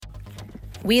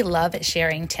We love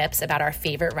sharing tips about our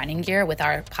favorite running gear with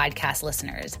our podcast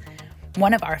listeners.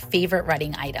 One of our favorite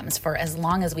running items for as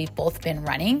long as we've both been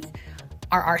running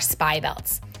are our Spy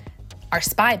belts. Our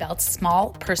Spy belts,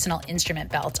 small personal instrument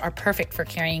belts, are perfect for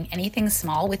carrying anything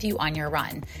small with you on your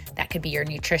run. That could be your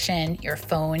nutrition, your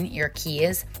phone, your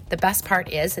keys. The best part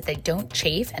is that they don't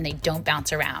chafe and they don't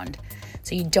bounce around,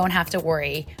 so you don't have to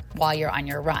worry while you're on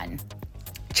your run.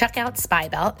 Check out Spy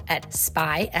Belt at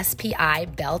spybelt.com.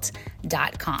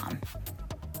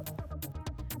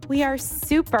 We are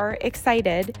super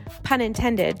excited, pun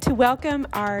intended, to welcome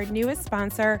our newest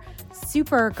sponsor,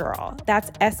 Supergirl.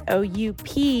 That's Soupergirl.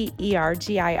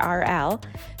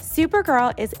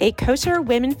 Supergirl is a kosher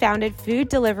women-founded food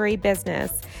delivery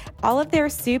business. All of their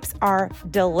soups are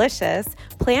delicious,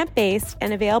 plant-based,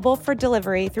 and available for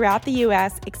delivery throughout the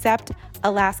U.S. except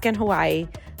Alaska and Hawaii.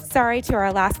 Sorry to our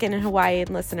Alaskan and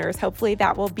Hawaiian listeners. Hopefully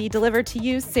that will be delivered to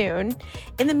you soon.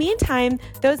 In the meantime,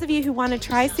 those of you who want to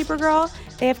try Supergirl,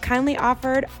 they have kindly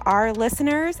offered our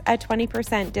listeners a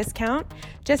 20% discount.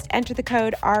 Just enter the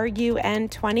code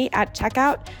RUN20 at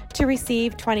checkout to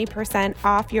receive 20%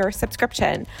 off your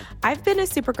subscription. I've been a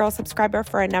Supergirl subscriber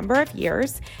for a number of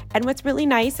years, and what's really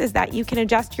nice is that you can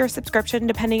adjust your subscription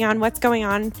depending on what's going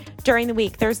on during the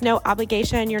week. There's no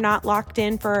obligation. You're not locked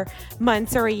in for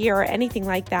months or a year or anything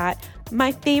like that.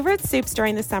 My favorite soups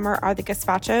during the summer are the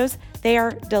gazpachos. They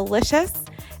are delicious.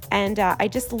 And I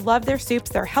just love their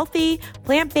soups. They're healthy,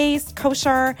 plant-based,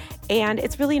 kosher, and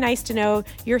it's really nice to know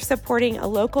you're supporting a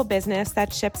local business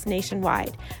that ships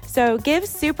nationwide. So give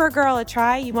Supergirl a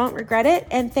try. You won't regret it.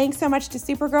 And thanks so much to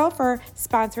Supergirl for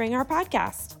sponsoring our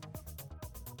podcast.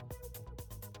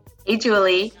 Hey,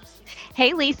 Julie.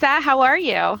 Hey, Lisa. How are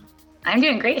you? I'm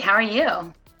doing great. How are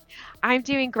you? I'm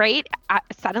doing great.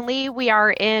 Suddenly we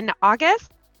are in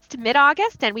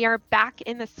mid-August, and we are back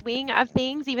in the swing of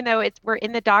things, even though we're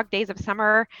in the dog days of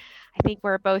summer. I think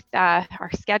we're both, our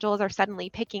schedules are suddenly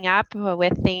picking up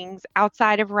with things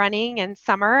outside of running and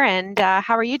summer. And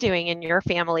how are you doing in your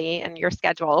family and your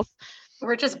schedules?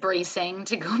 We're just bracing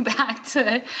to go back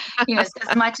to,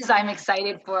 as much as I'm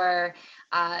excited for,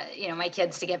 my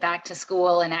kids to get back to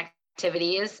school and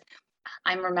activities.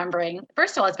 I'm remembering,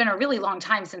 first of all, it's been a really long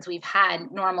time since we've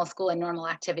had normal school and normal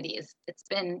activities. It's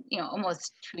been,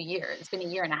 almost 2 years. It's been a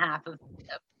year and a half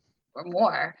or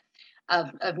more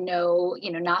of no,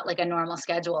 not like a normal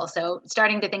schedule. So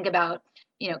starting to think about,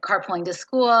 carpooling to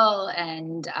school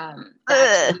and the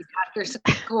activities after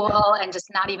school and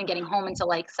just not even getting home until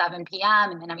like 7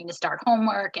 p.m. and then having to start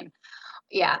homework and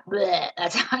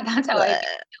that's how I feel.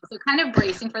 So kind of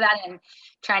bracing for that and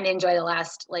trying to enjoy the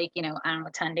last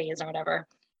 10 days or whatever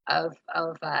of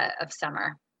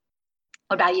summer.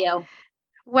 What about you?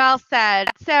 Well said.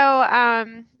 So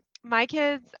my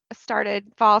kids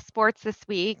started fall sports this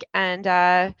week, and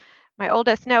my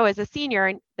oldest Noah is a senior,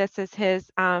 and this is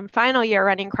his final year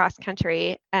running cross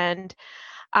country, and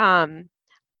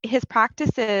his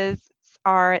practices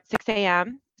are at 6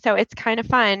 a.m. So it's kind of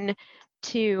fun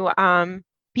to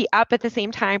be up at the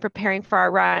same time preparing for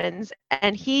our runs.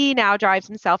 And he now drives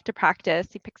himself to practice.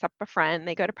 He picks up a friend,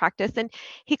 they go to practice, and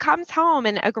he comes home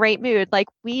in a great mood like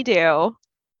we do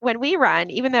when we run,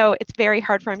 even though it's very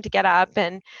hard for him to get up.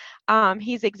 And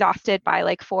he's exhausted by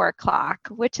like 4 o'clock,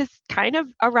 which is kind of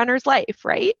a runner's life,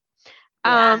 right?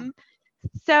 Yeah.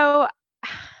 So,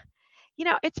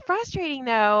 it's frustrating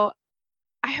though.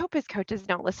 I hope his coaches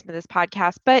don't listen to this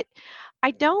podcast, but I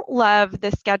don't love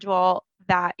the schedule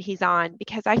that he's on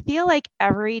because I feel like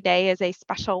every day is a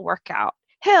special workout.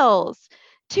 Hills,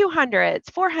 200s,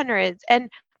 400s, and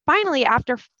finally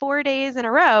after 4 days in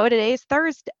a row, today's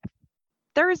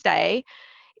Thursday,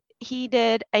 he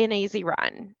did an easy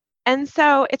run. And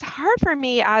so it's hard for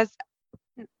me as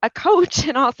a coach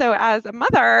and also as a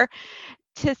mother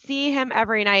to see him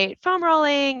every night foam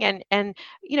rolling and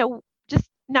just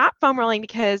not foam rolling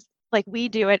because like we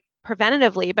do it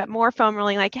preventatively, but more foam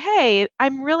rolling like, hey,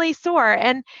 I'm really sore.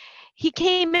 And he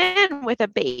came in with a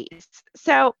base.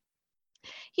 So,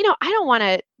 I don't want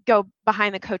to go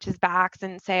behind the coaches' backs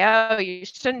and say, oh, you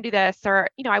shouldn't do this, or,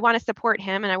 I want to support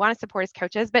him and I want to support his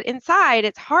coaches. But inside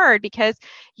it's hard because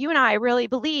you and I really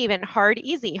believe in hard,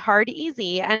 easy.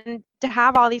 And to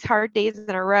have all these hard days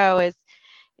in a row is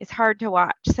hard to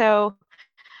watch. So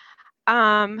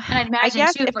and I'd imagine I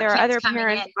guess too, if there are other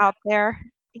parents out there,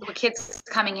 with kids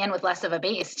coming in with less of a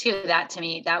base too, that to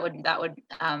me, that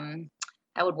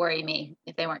would worry me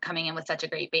if they weren't coming in with such a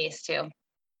great base too.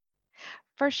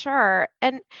 For sure.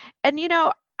 And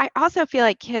I also feel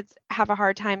like kids have a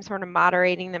hard time sort of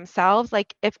moderating themselves.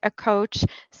 Like if a coach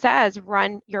says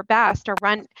run your best or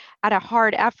run at a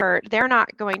hard effort, they're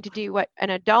not going to do what an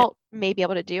adult may be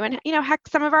able to do. And, heck,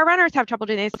 some of our runners have trouble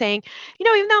doing this, saying,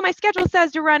 even though my schedule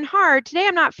says to run hard, today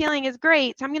I'm not feeling as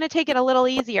great, so I'm going to take it a little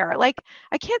easier. Like,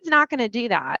 a kid's not going to do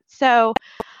that. So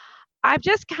I've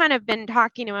just kind of been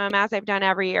talking to him, as I've done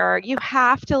every year. You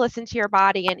have to listen to your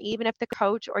body. And even if the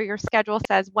coach or your schedule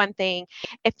says one thing,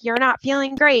 if you're not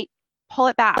feeling great, pull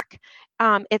it back.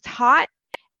 It's hot.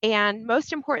 And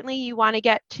most importantly, you want to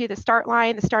get to the start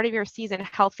line, the start of your season,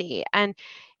 healthy. And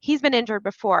he's been injured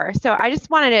before. So I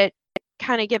just wanted to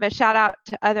kind of give a shout out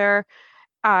to other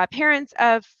parents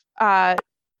of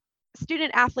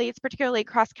student athletes, particularly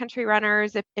cross-country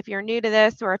runners. If you're new to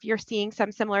this, or if you're seeing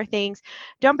some similar things,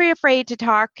 don't be afraid to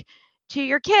talk to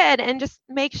your kid and just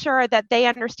make sure that they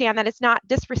understand that it's not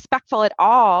disrespectful at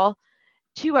all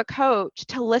to a coach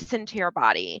to listen to your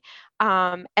body.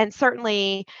 And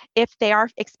certainly if they are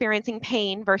experiencing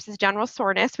pain versus general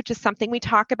soreness, which is something we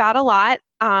talk about a lot,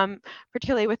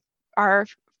 particularly with our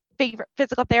favorite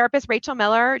physical therapist, Rachel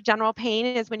Miller. General pain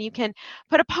is when you can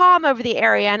put a palm over the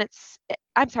area, and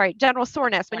general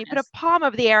soreness, when you put a palm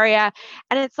over the area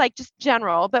and it's like just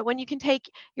general. But when you can take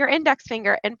your index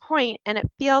finger and point and it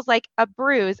feels like a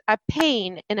bruise, a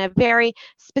pain in a very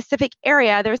specific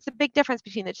area, there's a big difference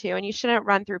between the two, and you shouldn't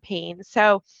run through pain.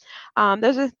 So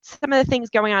those are some of the things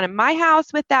going on in my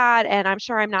house with that, and I'm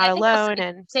sure I'm not alone.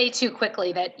 And say too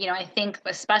quickly that, I think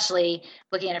especially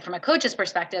looking at it from a coach's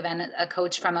perspective, and a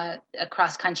coach from a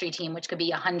cross-country team, which could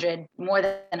be more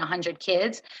than 100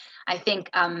 kids, I think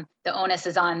the onus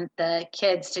is on the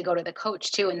kids to go to the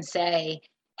coach too and say,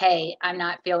 hey, I'm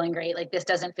not feeling great. Like, this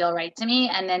doesn't feel right to me.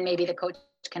 And then maybe the coach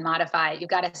can modify it. You've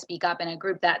got to speak up in a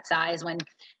group that size, when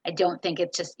I don't think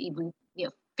it's just even,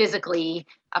 physically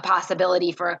a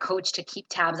possibility for a coach to keep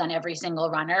tabs on every single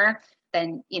runner.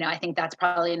 Then, I think that's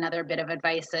probably another bit of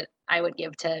advice that I would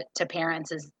give to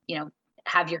parents is,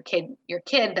 have your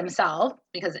kid themselves,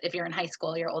 because if you're in high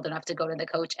school, you're old enough to go to the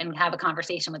coach and have a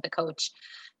conversation with the coach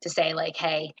to say, like,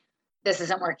 hey, this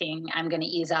isn't working, I'm going to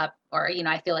ease up, or,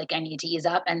 I feel like I need to ease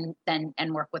up, and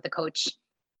work with the coach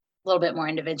a little bit more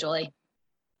individually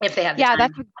if they have the time.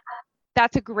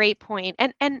 That's a great point.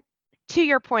 And to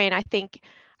your point, I think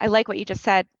I like what you just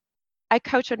said. A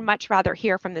coach would much rather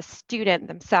hear from the student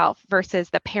themselves versus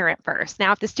the parent first.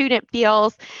 Now, if the student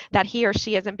feels that he or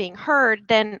she isn't being heard,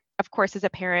 then of course, as a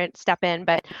parent, step in,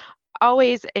 but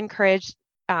always encourage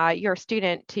your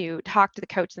student to talk to the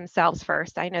coach themselves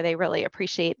first. I know they really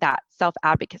appreciate that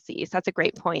self-advocacy. So that's a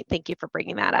great point. Thank you for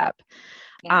bringing that up.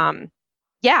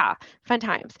 Yeah, fun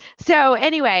times. So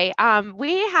anyway,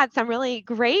 we had some really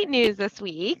great news this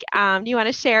week. Do you want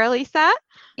to share, Lisa?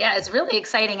 Yeah, it's really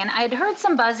exciting. And I'd heard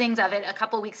some buzzings of it a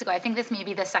couple of weeks ago. I think this may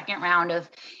be the second round of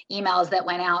emails that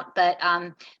went out, but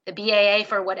the BAA,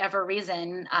 for whatever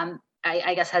reason,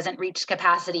 I guess hasn't reached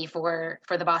capacity for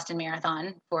the Boston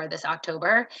Marathon for this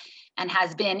October, and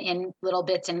has been in little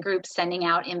bits and groups sending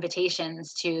out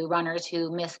invitations to runners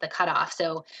who missed the cutoff.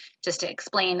 So just to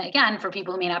explain again, for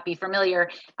people who may not be familiar,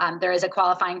 there is a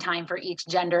qualifying time for each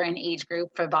gender and age group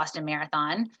for Boston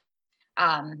Marathon.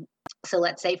 So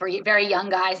let's say for very young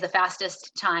guys, the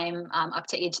fastest time up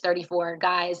to age 34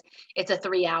 guys, it's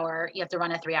you have to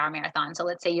run a 3-hour marathon. So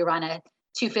let's say you run a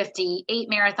 2:58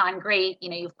 marathon, great,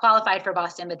 you've qualified for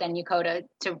Boston, but then you go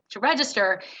to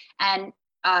register, and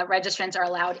registrants are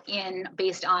allowed in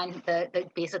based on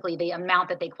basically the amount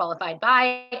that they qualified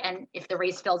by. And if the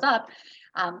race fills up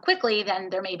quickly, then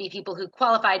there may be people who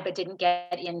qualified but didn't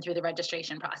get in through the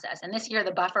registration process. And this year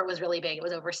the buffer was really big. It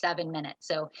was over 7 minutes.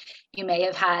 So you may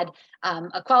have had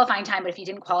a qualifying time, but if you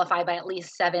didn't qualify by at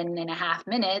least 7.5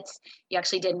 minutes, you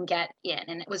actually didn't get in.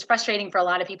 And it was frustrating for a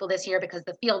lot of people this year because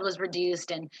the field was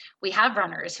reduced, and we have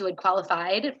runners who had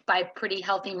qualified by pretty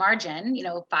healthy margin,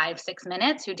 5-6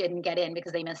 minutes, who didn't get in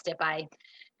because they missed it by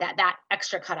that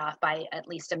extra cutoff by at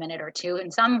least a minute or two.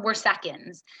 And some were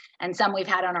seconds, and some we've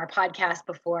had on our podcast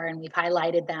before, and we've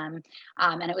highlighted them.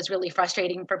 And it was really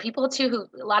frustrating for people too,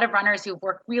 a lot of runners who've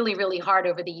worked really, really hard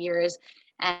over the years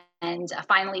and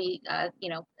finally,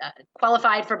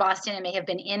 qualified for Boston and may have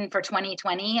been in for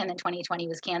 2020, and then 2020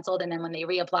 was canceled. And then when they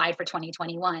reapplied for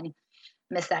 2021,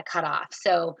 missed that cutoff.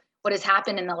 So what has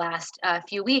happened in the last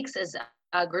few weeks is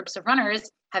groups of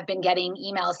runners have been getting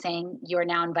emails saying you're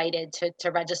now invited to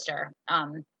register.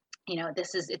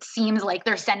 It seems like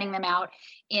they're sending them out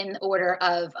in order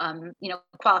of,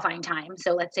 qualifying time.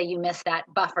 So let's say you missed that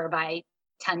buffer by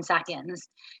 10 seconds.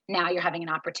 Now you're having an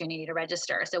opportunity to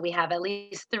register. So we have at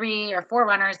least 3 or 4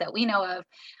 runners that we know of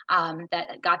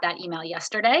that got that email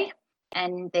yesterday.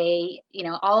 And they,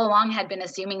 all along had been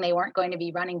assuming they weren't going to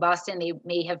be running Boston. They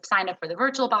may have signed up for the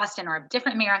virtual Boston or a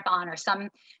different marathon, or some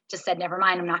just said, never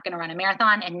mind, I'm not going to run a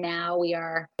marathon. And now we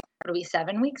are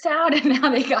 7 weeks out, and now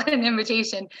they got an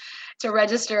invitation to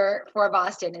register for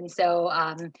Boston. And so,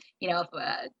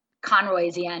 Conroy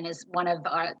Zien is one of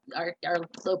our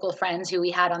local friends who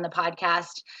we had on the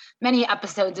podcast many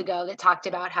episodes ago that talked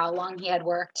about how long he had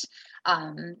worked,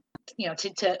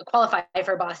 to qualify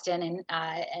for Boston,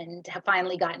 and have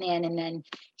finally gotten in, and then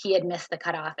he had missed the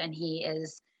cutoff, and he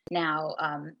is now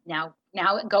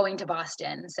going to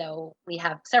Boston. So we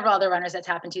have several other runners that's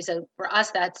happened to. So for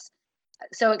us, that's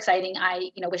so exciting.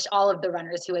 I wish all of the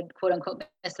runners who had quote unquote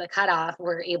missed the cutoff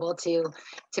were able to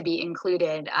be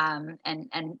included,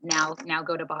 and now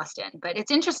go to Boston. But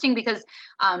it's interesting because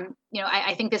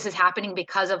I think this is happening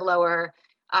because of lower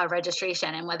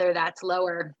registration, and whether that's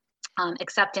lower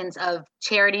acceptance of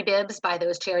charity bibs by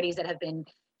those charities that have been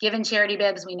given charity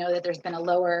bibs. We know that there's been a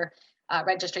lower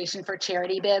registration for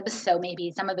charity bibs. So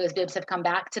maybe some of those bibs have come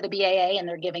back to the BAA and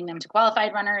they're giving them to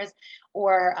qualified runners,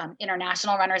 or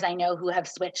international runners I know who have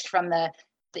switched from the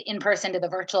in-person to the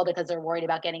virtual because they're worried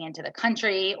about getting into the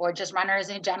country, or just runners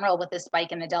in general with this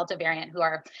spike in the Delta variant who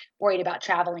are worried about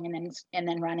traveling and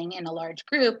then running in a large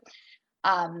group,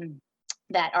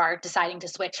 that are deciding to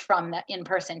switch from the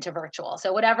in-person to virtual.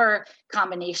 So whatever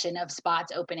combination of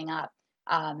spots opening up,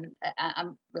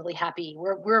 I'm really happy.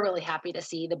 We're really happy to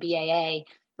see the BAA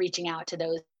reaching out to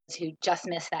those who just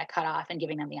missed that cutoff and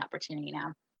giving them the opportunity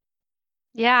now.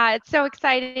 Yeah, it's so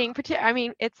exciting. I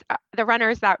mean, it's the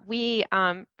runners that we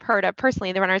heard of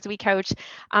personally, the runners we coach,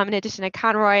 in addition to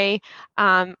Conroy,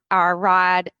 are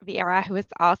Rod Vieira, who was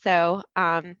also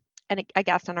a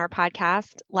guest on our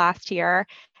podcast last year,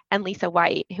 and Lisa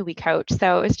White, who we coach.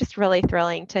 So it was just really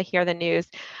thrilling to hear the news.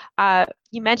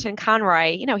 You mentioned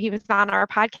Conroy, he was on our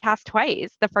podcast twice.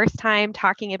 The first time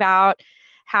talking about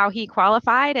how he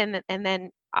qualified and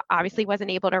then obviously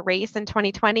wasn't able to race in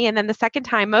 2020. And then the second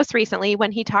time, most recently,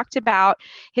 when he talked about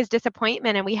his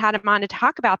disappointment, and we had him on to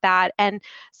talk about that. And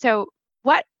so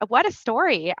what a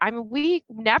story. I mean, we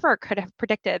never could have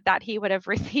predicted that he would have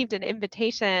received an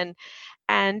invitation.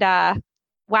 And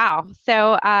wow.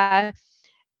 So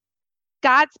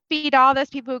Godspeed all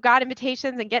those people who got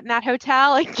invitations and getting that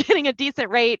hotel and getting a decent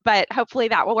rate, but hopefully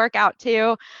that will work out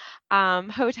too.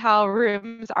 Hotel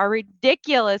rooms are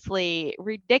ridiculously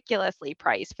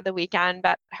priced for the weekend,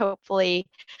 but hopefully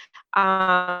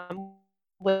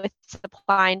with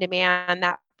supply and demand,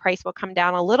 that price will come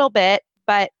down a little bit.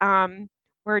 But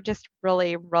we're just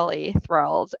really, really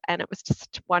thrilled. And it was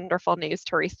just wonderful news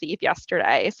to receive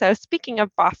yesterday. So speaking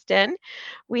of Boston,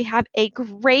 we have a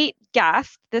great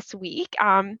guest this week.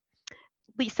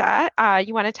 Lisa,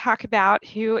 you want to talk about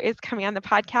who is coming on the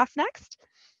podcast next?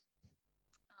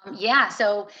 Yeah,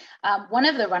 so one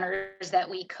of the runners that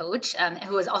we coach,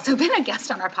 who has also been a guest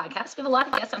on our podcast, we have a lot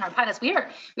of guests on our podcast. We are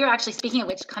actually, speaking of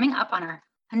which, coming up on our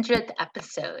 100th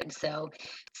episode. So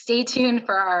stay tuned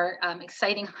for our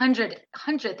exciting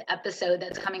 100th episode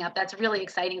that's coming up. That's really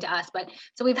exciting to us. But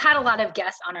so we've had a lot of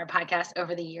guests on our podcast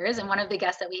over the years. And one of the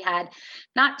guests that we had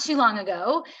not too long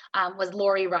ago was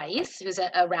Lori Rice, who's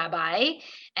a rabbi.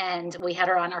 And we had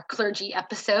her on our clergy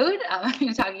episode,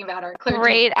 talking about our clergy.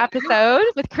 Great episode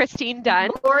with Christine Dunn.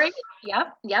 Lori,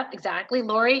 yep, exactly.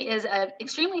 Lori is an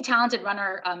extremely talented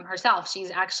runner herself.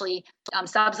 She's actually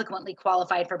subsequently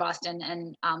qualified for Boston,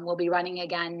 and will be running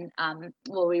again.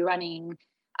 Will be running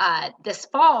this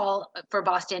fall for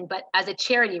Boston, but as a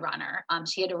charity runner.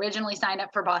 She had originally signed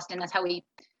up for Boston. That's how we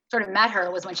sort of met her,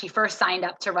 was when she first signed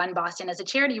up to run Boston as a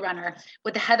charity runner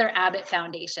with the Heather Abbott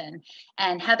Foundation.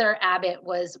 And Heather Abbott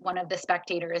was one of the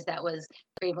spectators that was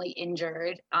gravely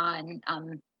injured on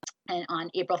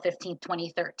April 15th,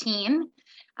 2013,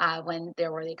 when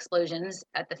there were the explosions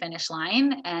at the finish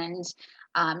line. And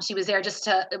she was there just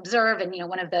to observe, and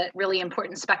one of the really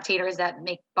important spectators that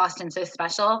make Boston so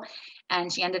special.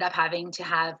 And she ended up having to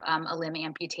have a limb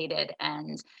amputated,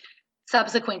 and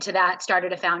subsequent to that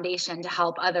started a foundation to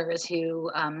help others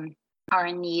who are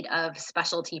in need of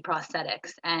specialty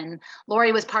prosthetics. And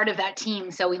Lori was part of that team.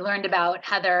 So we learned about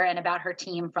Heather and about her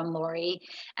team from Lori.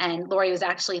 And Lori was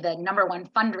actually the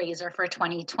 #1 fundraiser for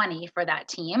 2020 for that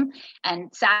team. And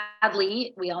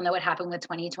sadly, we all know what happened with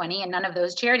 2020, and none of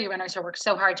those charity runners who worked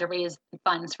so hard to raise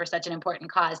funds for such an important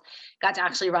cause got to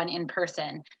actually run in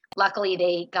person. Luckily,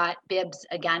 they got bibs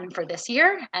again for this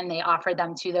year, and they offered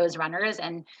them to those runners.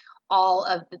 And all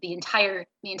of the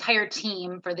entire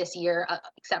team for this year,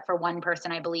 except for one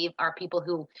person, I believe, are people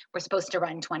who were supposed to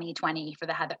run 2020 for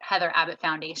the Heather Abbott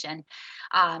Foundation.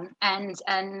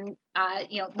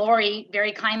 Lori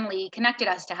very kindly connected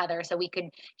us to Heather so we could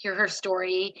hear her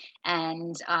story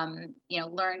and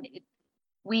learn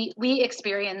we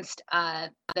experienced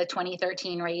the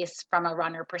 2013 race from a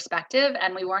runner perspective,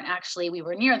 and we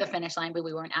were near the finish line, but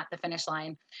we weren't at the finish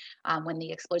line when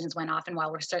the explosions went off. And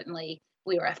while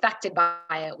we were affected by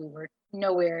it, we were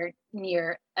nowhere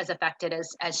near as affected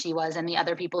as she was and the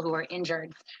other people who were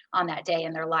injured on that day,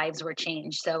 and their lives were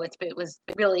changed. So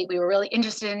we were really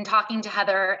interested in talking to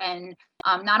Heather, and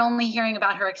not only hearing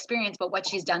about her experience, but what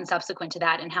she's done subsequent to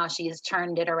that and how she's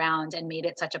turned it around and made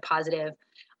it such a positive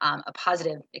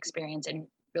experience, and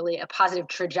really a positive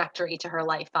trajectory to her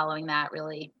life following that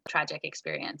really tragic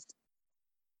experience.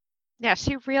 Yeah,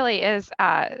 she really is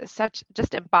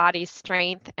just embodies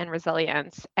strength and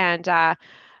resilience. And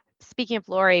speaking of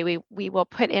Lori, we will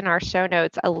put in our show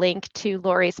notes a link to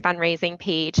Lori's fundraising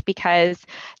page, because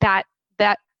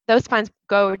those funds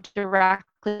go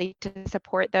directly to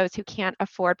support those who can't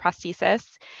afford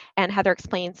prosthesis. And Heather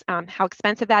explains how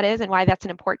expensive that is and why that's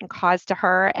an important cause to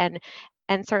her. And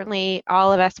certainly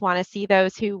all of us want to see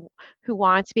those who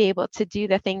want to be able to do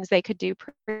the things they could do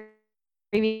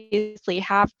previously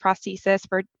have prosthesis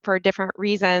for different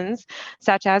reasons,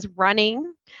 such as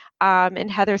running. In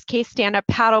Heather's case, stand-up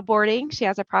paddleboarding. She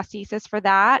has a prosthesis for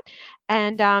that,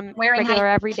 and regular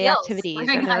everyday activities.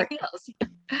 Wearing high heels.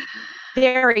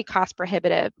 Very cost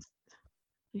prohibitive.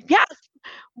 Yes,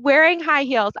 wearing high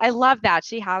heels. I love that.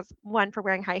 She has one for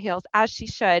wearing high heels, as she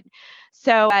should.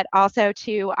 So, but also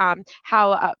to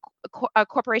how a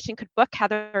corporation could book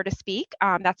Heather to speak.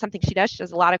 That's something she does. She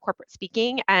does a lot of corporate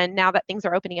speaking. And now that things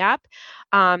are opening up,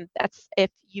 that's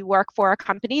if you work for a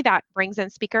company that brings in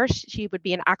speakers, she would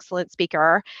be an excellent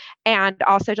speaker. And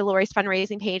also to Lori's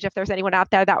fundraising page, if there's anyone out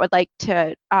there that would like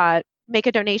to make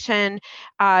a donation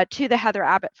to the Heather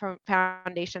Abbott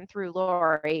Foundation through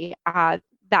Lori,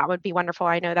 that would be wonderful.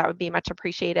 I know that would be much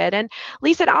appreciated. And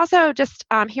Lisa, also just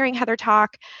hearing Heather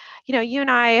talk, you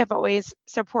and I have always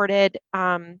supported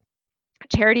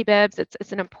charity bibs.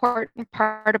 It's an important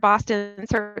part of Boston.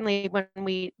 Certainly when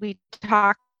we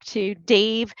talk to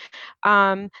Dave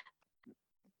about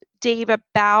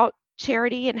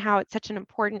charity and how it's such an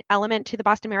important element to the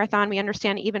Boston Marathon, we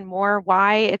understand even more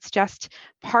why it's just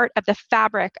part of the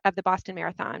fabric of the Boston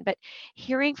Marathon. But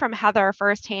hearing from Heather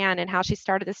firsthand and how she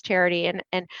started this charity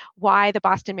and why the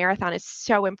Boston Marathon is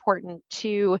so important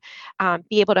to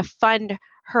be able to fund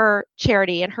her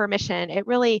charity and her mission, it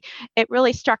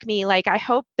really struck me. Like, I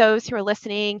hope those who are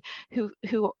listening who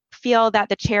feel that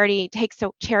the charity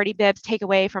bibs take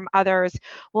away from others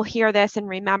will hear this and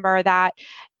remember that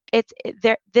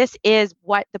this is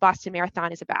what the Boston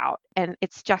Marathon is about. And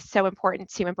it's just so important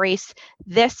to embrace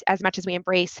this as much as we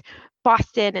embrace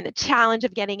Boston and the challenge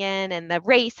of getting in and the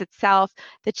race itself.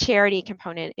 The charity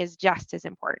component is just as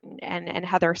important. And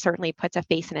Heather certainly puts a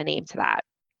face and a name to that.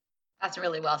 That's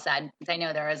really well said. I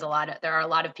know there are a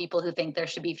lot of people who think there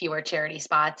should be fewer charity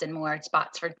spots and more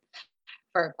spots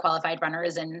for qualified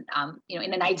runners. And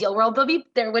in an ideal world,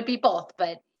 there would be both,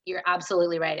 but you're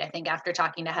absolutely right. I think after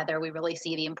talking to Heather, we really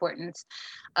see the importance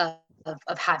of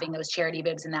having those charity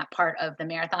bibs in that part of the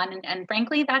marathon. And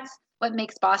frankly, that's what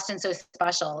makes Boston so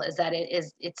special, is that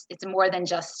it's more than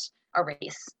just a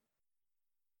race.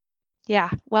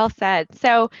 Yeah, well said.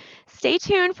 So stay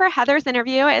tuned for Heather's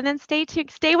interview, and then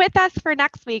stay with us for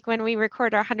next week when we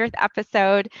record our 100th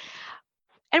episode.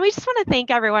 And we just want to thank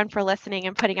everyone for listening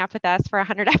and putting up with us for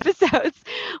 100 episodes.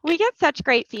 We get such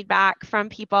great feedback from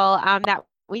people that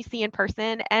we see in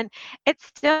person, and it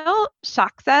still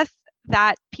shocks us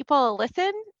that people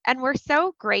listen, and we're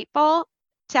so grateful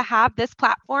to have this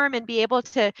platform and be able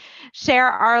to share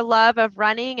our love of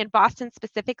running and Boston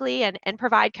specifically, and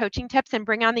provide coaching tips and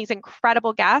bring on these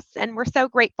incredible guests. And we're so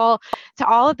grateful to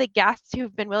all of the guests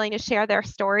who've been willing to share their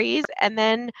stories, and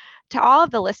then to all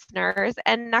of the listeners.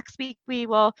 And next week we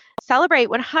will celebrate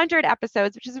 100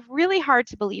 episodes, which is really hard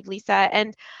to believe, Lisa.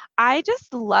 And I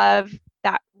just love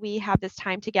that we have this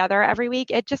time together every week.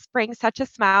 It just brings such a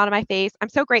smile to my face. I'm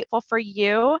so grateful for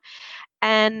you.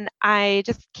 And I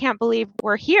just can't believe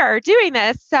we're here doing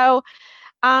this. So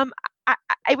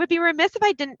I would be remiss if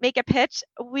I didn't make a pitch.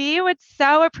 We would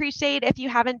so appreciate, if you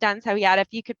haven't done so yet, if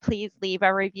you could please leave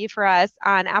a review for us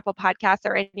on Apple Podcasts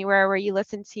or anywhere where you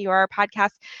listen to your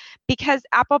podcast, because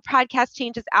Apple Podcasts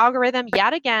changes algorithm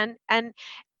yet again. And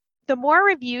the more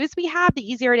reviews we have, the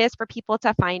easier it is for people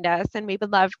to find us. And we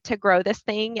would love to grow this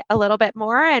thing a little bit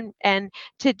more, and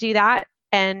to do that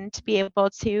and to be able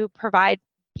to provide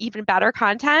even better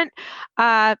content.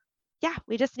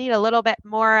 We just need a little bit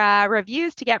more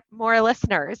reviews to get more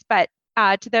listeners. But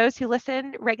to those who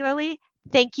listen regularly,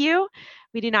 thank you.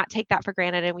 We do not take that for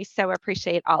granted, and we so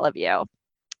appreciate all of you.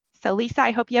 So Lisa,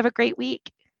 I hope you have a great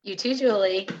week. You too,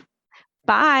 Julie.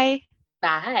 Bye.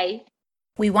 Bye.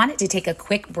 We wanted to take a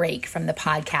quick break from the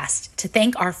podcast to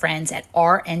thank our friends at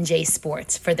R&J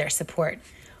Sports for their support.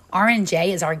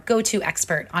 R&J is our go-to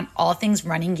expert on all things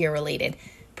running gear related,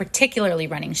 particularly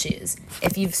running shoes.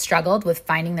 If you've struggled with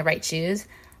finding the right shoes,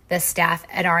 the staff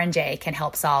at R&J can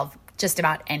help solve just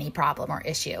about any problem or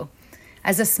issue.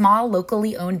 As a small,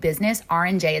 locally owned business,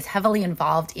 R&J is heavily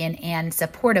involved in and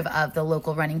supportive of the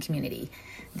local running community.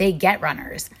 They get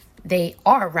runners. They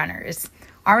are runners.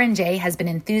 R&J has been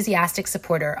an enthusiastic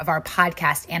supporter of our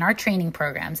podcast and our training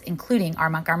programs, including our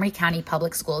Montgomery County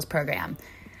Public Schools program.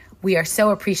 We are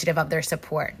so appreciative of their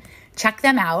support. Check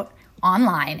them out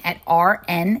online at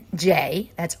RNJ,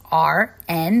 that's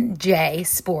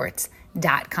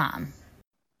rnjsports.com.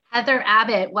 Heather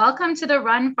Abbott, welcome to the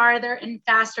Run Farther and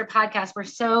Faster podcast. We're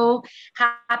so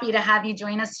happy to have you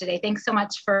join us today. Thanks so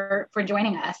much for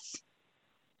joining us.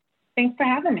 Thanks for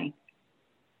having me.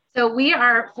 So we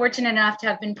are fortunate enough to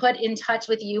have been put in touch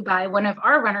with you by one of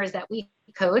our runners that we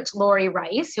coach, Lori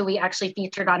Rice, who we actually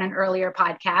featured on an earlier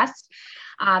podcast.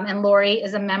 And Lori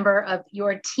is a member of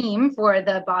your team for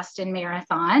the Boston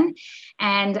Marathon.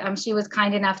 And she was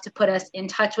kind enough to put us in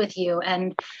touch with you.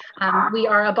 And we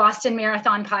are a Boston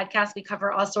Marathon podcast. We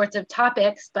cover all sorts of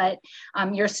topics, but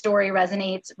your story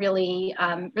resonates really,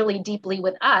 really deeply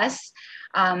with us.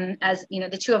 As you know,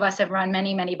 the two of us have run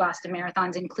many, many Boston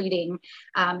marathons, including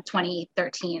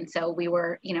 2013. So we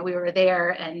were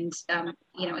there and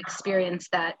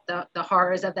experienced the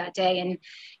horrors of that day. And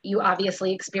you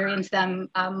obviously experienced them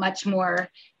much more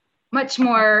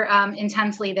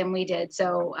intensely than we did.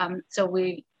 So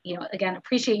we again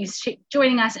appreciate you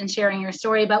joining us and sharing your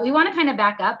story. But we want to kind of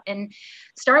back up and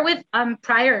start with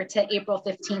prior to April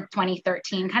 15th,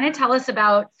 2013. Kind of tell us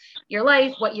about your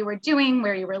life, what you were doing,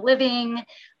 where you were living,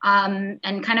 and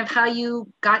kind of how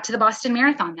you got to the Boston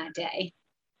Marathon that day.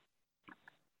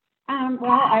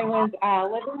 Well, I was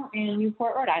living in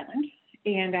Newport, Rhode Island,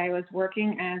 and I was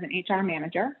working as an HR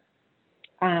manager.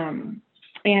 And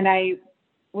I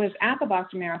was at the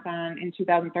Boston Marathon in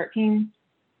 2013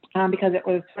 because it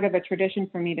was sort of a tradition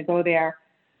for me to go there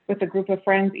with a group of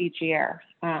friends each year.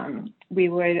 We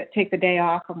would take the day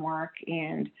off from work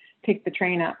and take the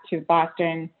train up to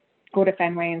Boston, go to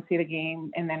Fenway and see the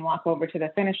game, and then walk over to the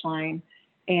finish line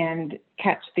and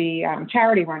catch the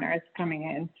charity runners coming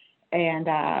in and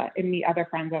meet other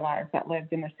friends of ours that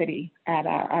lived in the city at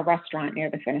a restaurant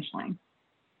near the finish line.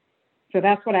 So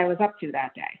that's what I was up to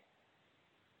that day.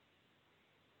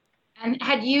 And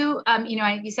had you,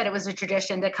 you said it was a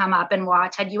tradition to come up and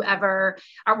watch. Had you ever,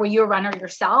 or were you a runner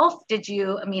yourself? Had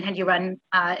you run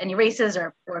any races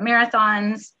or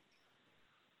marathons?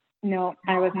 No,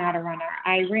 I was not a runner.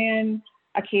 I ran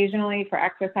occasionally for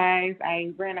exercise.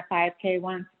 I ran a 5K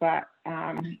once, but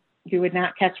you would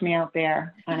not catch me out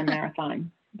there on a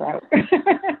marathon route.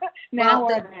 Now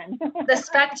well, the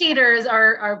spectators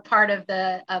are part of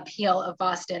the appeal of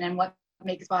Boston and what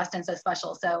makes Boston so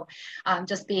special. So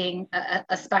just being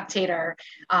a spectator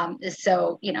is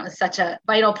so, such a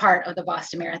vital part of the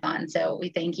Boston Marathon. So we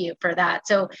thank you for that.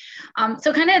 So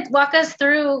kind of walk us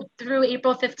through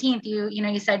April 15th.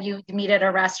 You said you meet at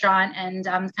a restaurant and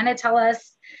kind of tell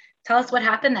us what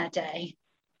happened that day.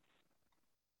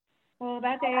 Well,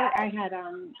 that day I had,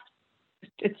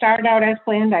 it started out as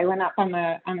planned. I went up on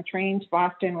the train to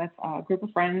Boston with a group of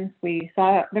friends. We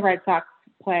saw the Red Sox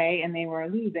play and they were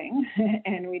losing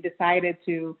and we decided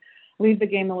to leave the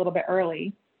game a little bit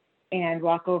early and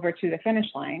walk over to the finish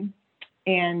line.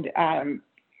 And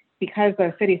because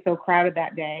the city's so crowded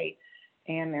that day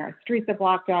and their streets are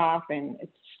blocked off and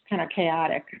it's kind of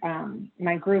chaotic,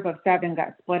 my group of 7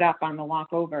 got split up on the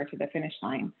walk over to the finish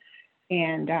line.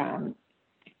 And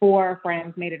 4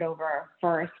 friends made it over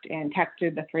first and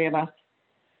texted the 3 of us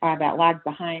that lagged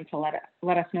behind to let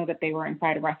us know that they were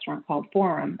inside a restaurant called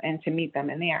Forum and to meet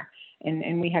them in there.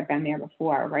 And we had been there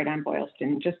before, right on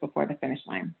Boylston, just before the finish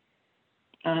line.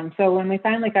 So when we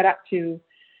finally got up to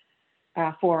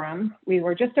Forum, we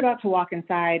were just about to walk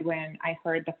inside when I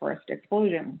heard the first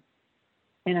explosion.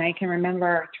 And I can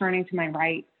remember turning to my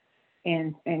right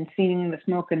and seeing the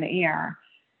smoke in the air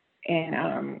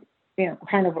and,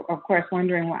 kind of course,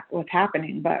 wondering what was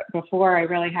happening. But before I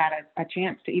really had a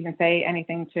chance to even say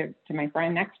anything to my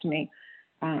friend next to me,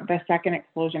 the second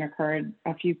explosion occurred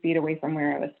a few feet away from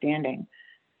where I was standing.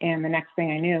 And the next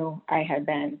thing I knew, I had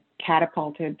been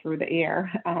catapulted through the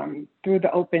air, through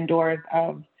the open doors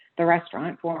of the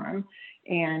restaurant Forum,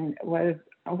 and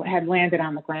had landed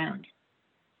on the ground.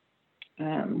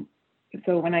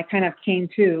 So when I kind of came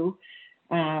to,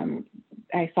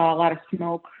 I saw a lot of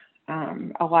smoke,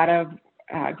 a lot of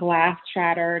glass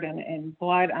shattered and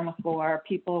blood on the floor.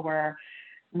 People were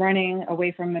running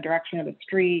away from the direction of the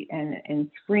street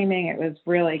and screaming. It was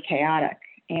really chaotic.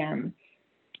 And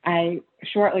I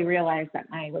shortly realized that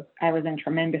I was in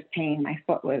tremendous pain. My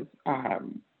foot was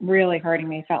really hurting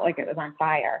me. Felt like it was on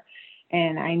fire.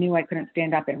 And I knew I couldn't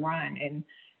stand up and run.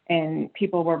 And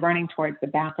people were running towards the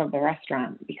back of the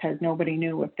restaurant because nobody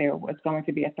knew if there was going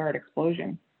to be a third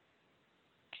explosion.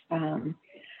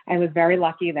 I was very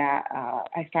lucky that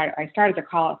I started to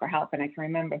call out for help, and I can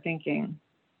remember thinking,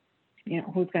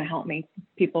 who's going to help me?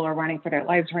 People are running for their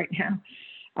lives right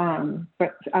now.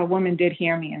 But a woman did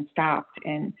hear me and stopped,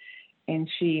 and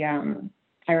she,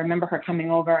 I remember her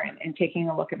coming over and taking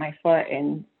a look at my foot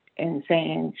and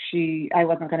saying I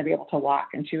wasn't going to be able to walk,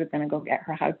 and she was going to go get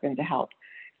her husband to help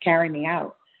carry me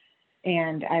out.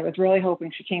 And I was really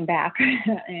hoping she came back,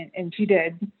 and she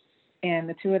did. And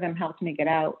the two of them helped me get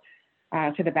out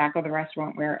to the back of the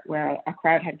restaurant where a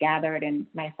crowd had gathered, and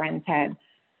my friends had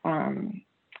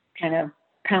kind of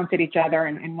counted each other,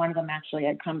 and one of them actually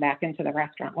had come back into the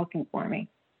restaurant looking for me.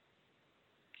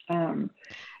 And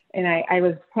I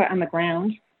was put on the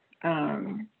ground,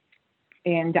 and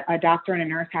a doctor and a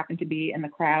nurse happened to be in the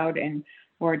crowd and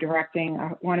were directing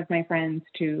one of my friends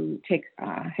to take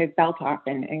his belt off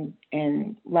and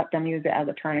let them use it as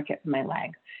a tourniquet for my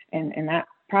leg. And that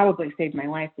probably saved my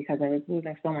life because I was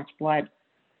losing so much blood.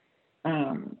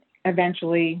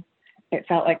 Eventually, it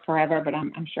felt like forever, but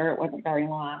I'm sure it wasn't very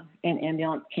long. An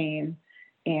ambulance came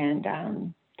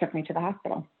and took me to the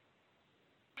hospital.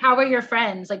 How were your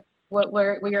friends? Like,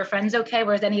 were your friends okay?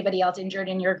 Was anybody else injured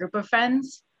in your group of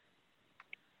friends?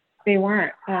 They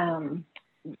weren't.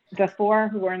 The four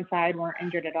who were inside weren't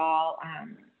injured at all.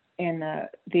 And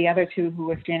the other two who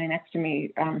were standing next to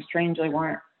me, strangely,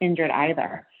 weren't injured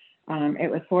either. It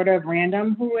was sort of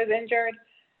random who was injured,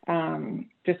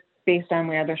 just based on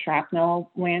where the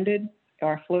shrapnel landed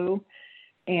or flew.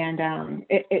 And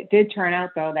it did turn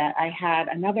out, though, that I had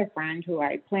another friend who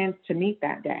I planned to meet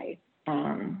that day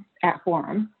at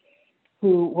Forum,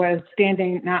 who was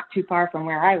standing not too far from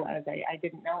where I was. I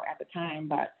didn't know at the time,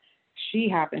 but she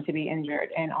happened to be injured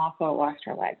and also lost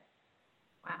her leg.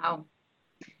 Wow.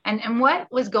 And what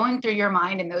was going through your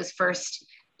mind in those first,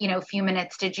 few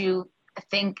minutes? Did you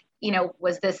think,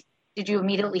 did you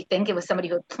immediately think it was somebody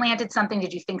who had planted something?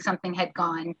 Did you think something had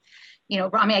gone,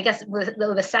 I guess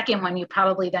the second one, you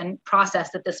probably then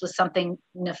processed that this was something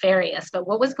nefarious, but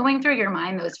what was going through your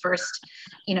mind those first,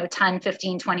 10,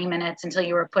 15, 20 minutes until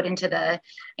you were put into the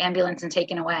ambulance and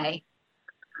taken away?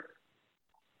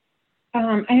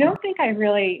 I don't think I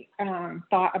really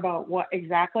thought about what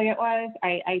exactly it was.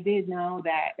 I did know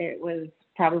that it was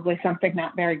probably something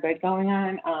not very good going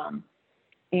on.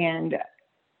 And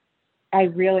I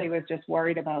really was just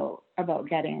worried about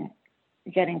getting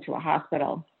to a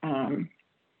hospital.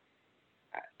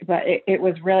 But it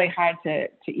was really hard to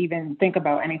even think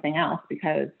about anything else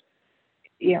because,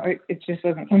 it just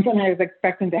wasn't something I was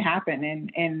expecting to happen.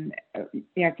 And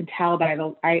I could tell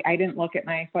I didn't look at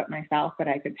my foot myself, but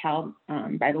I could tell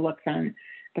by the looks on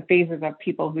the faces of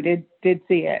people who did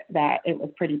see it that it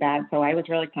was pretty bad. So I was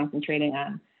really concentrating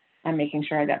on making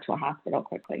sure I got to a hospital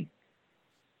quickly.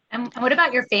 And what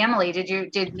about your family? Did you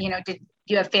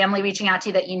have family reaching out to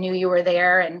you that you knew you were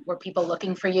there, and were people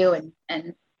looking for you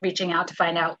and reaching out to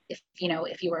find out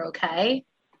if you were okay?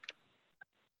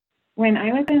 When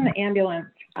I was in the ambulance,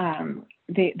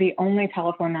 the only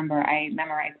telephone number I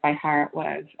memorized by heart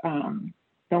was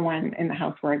the one in the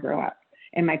house where I grew up,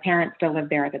 and my parents still lived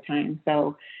there at the time.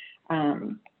 So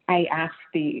I asked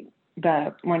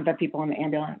one of the people in the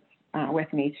ambulance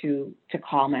with me to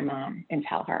call my mom and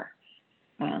tell her.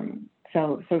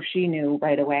 So she knew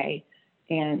right away,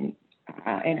 and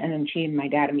then she and my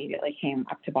dad immediately came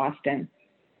up to Boston.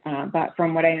 But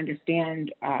from what I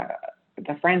understand,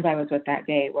 the friends I was with that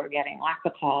day were getting lots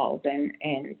of calls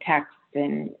and texts,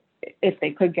 and if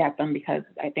they could get them, because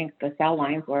I think the cell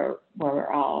lines were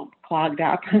all clogged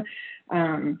up.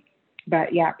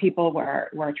 But yeah, people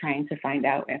were trying to find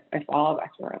out if all of us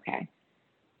were okay.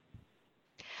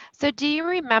 So do you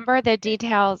remember the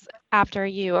details after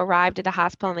you arrived at the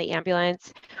hospital in the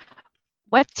ambulance?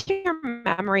 What's your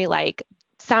memory like?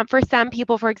 For some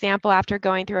people, for example, after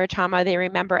going through a trauma, they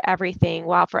remember everything,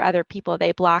 while for other people,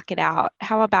 they block it out.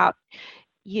 How about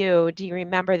you? Do you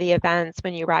remember the events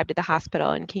when you arrived at the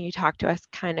hospital? And can you talk to us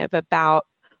kind of about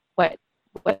what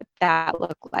that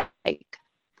looked like?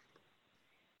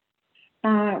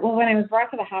 Well, when I was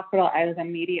brought to the hospital, I was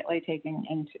immediately taken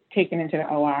into the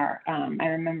OR. I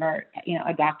remember,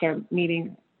 a doctor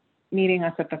meeting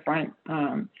us at the front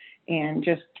and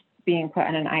just being put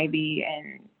on an IV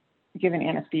and given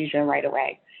anesthesia right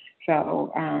away.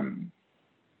 So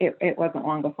it wasn't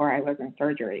long before I was in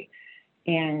surgery.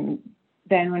 And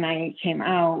then when I came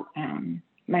out,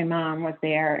 my mom was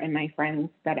there, and my friends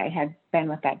that I had been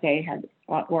with that day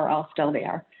were all still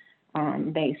there.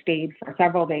 They stayed for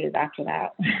several days after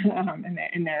that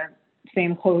in their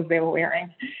same clothes they were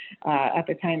wearing at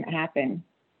the time it happened.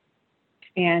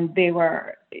 And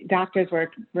doctors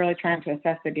were really trying to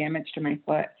assess the damage to my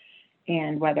foot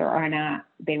and whether or not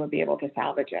they would be able to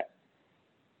salvage it.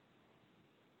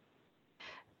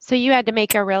 So you had to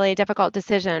make a really difficult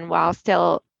decision while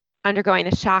still undergoing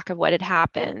the shock of what had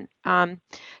happened.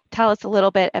 Tell us a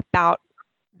little bit about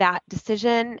that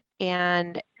decision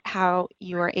and how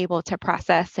you were able to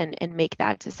process and make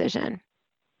that decision.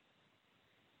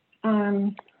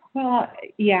 Well,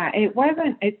 yeah,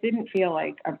 it didn't feel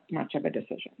like much of a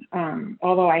decision,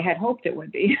 although I had hoped it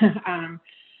would be.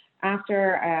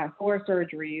 After 4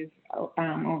 surgeries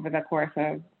over the course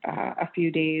of a few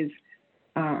days,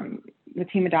 the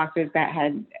team of doctors that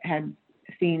had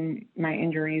seen my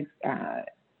injuries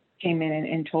came in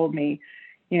and told me,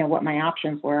 what my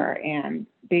options were. And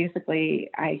basically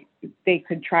they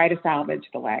could try to salvage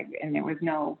the leg, and there was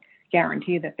no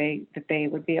guarantee that they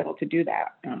would be able to do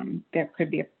that. There could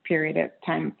be a period of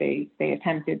time they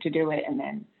attempted to do it and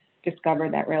then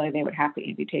discovered that really they would have to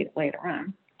amputate it later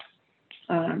on.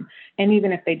 And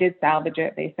even if they did salvage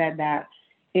it, they said that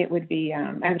it would be,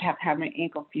 I would have to have my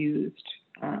ankle fused.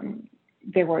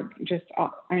 They were just,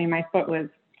 my foot was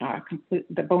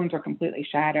the bones were completely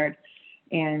shattered,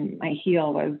 and my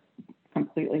heel was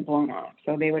completely blown off.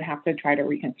 So they would have to try to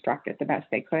reconstruct it the best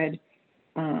they could.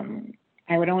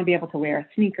 I would only be able to wear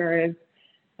sneakers.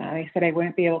 They said I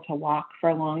wouldn't be able to walk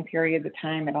for long periods of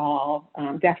time at all.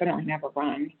 Definitely never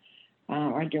run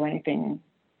or do anything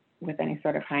with any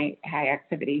sort of high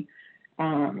activity.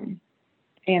 And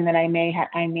that I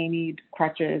may need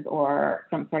crutches or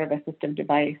some sort of assistive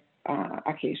device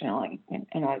occasionally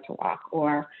in order to walk,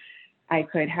 or I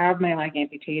could have my leg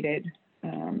amputated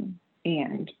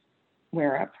and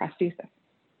wear a prosthesis.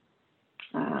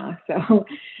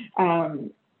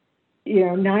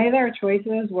 Neither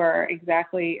choices were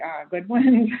exactly good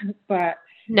ones, but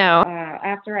no.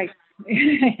 After I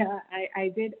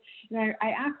did, I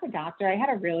asked the doctor. I had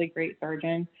a really great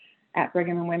surgeon at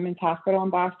Brigham and Women's Hospital in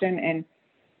Boston, and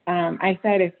I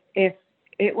said, if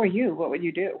it were you, what would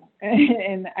you do?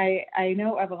 And I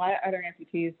know of a lot of other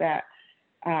amputees that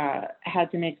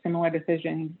had to make similar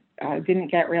decisions, didn't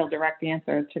get real direct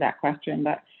answers to that question,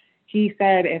 but he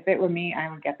said, if it were me, I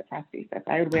would get the prosthesis.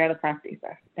 I would wear the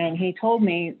prosthesis. And he told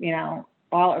me,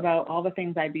 all about all the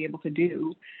things I'd be able to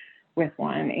do with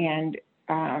one. And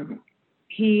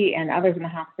he and others in the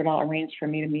hospital arranged for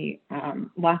me to meet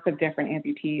lots of different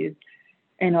amputees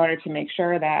in order to make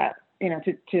sure that,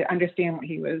 to understand what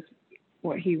he was,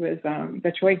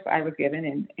 the choice I was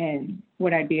given and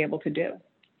what I'd be able to do.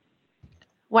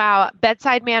 Wow.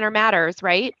 Bedside manner matters,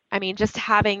 right? Just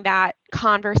having that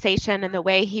conversation and the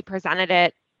way he presented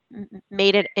it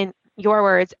made it, in your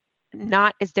words,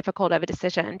 not as difficult of a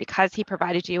decision because he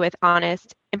provided you with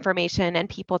honest information and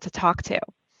people to talk to.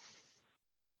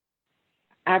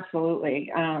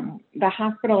 Absolutely. The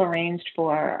hospital arranged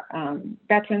for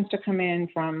veterans to come in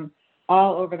from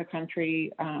all over the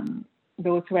country,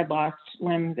 those who had lost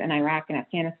limbs in Iraq and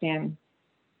Afghanistan,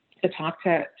 to talk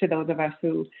to those of us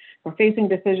who were facing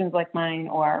decisions like mine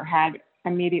or had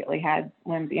immediately had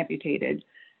limbs amputated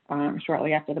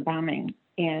shortly after the bombing.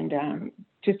 And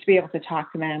just to be able to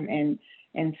talk to them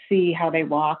and see how they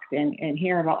walked and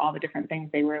hear about all the different things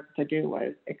they were able to do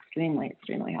was extremely,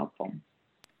 extremely helpful.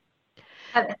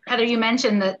 Heather, you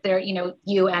mentioned that there,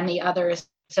 you and the others.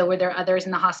 So were there others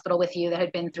in the hospital with you that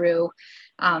had been through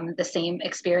the same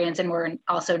experience and were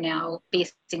also now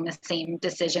facing the same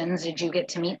decisions? Did you get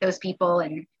to meet those people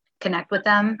and connect with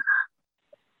them?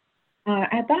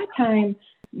 At that time,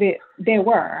 there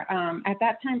were. At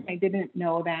that time, I didn't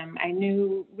know them. I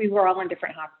knew we were all in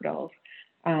different hospitals.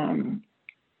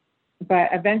 But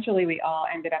eventually we all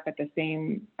ended up at the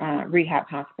same rehab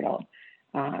hospital.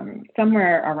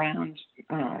 Somewhere around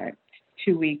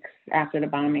 2 weeks after the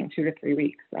bombing, 2 to 3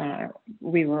 weeks,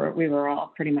 we were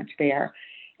all pretty much there.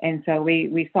 And so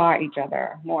we saw each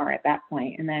other more at that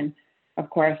point. And then, of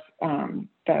course,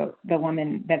 the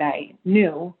woman that I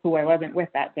knew, who I wasn't with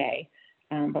that day,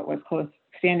 but was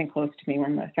standing close to me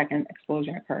when the second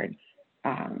explosion occurred,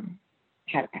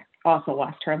 had also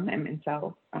lost her limb. And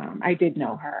so I did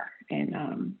know her.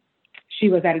 And she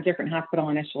was at a different hospital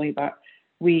initially, but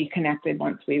we connected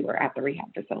once we were at the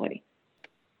rehab facility.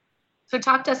 So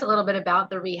talk to us a little bit about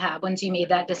the rehab once you made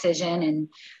that decision,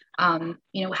 and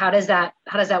how does that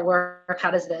work?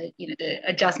 How does the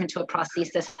adjustment to a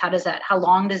prosthesis, how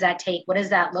long does that take? What does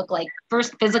that look like,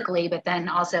 first physically, but then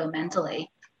also mentally?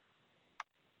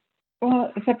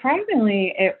 Well,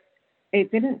 surprisingly,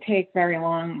 it didn't take very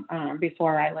long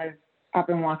before I was up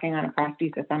and walking on a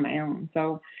prosthesis on my own.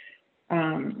 So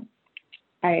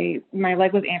my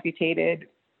leg was amputated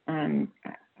on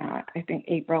I think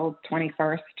April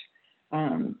 21st,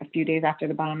 a few days after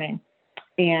the bombing,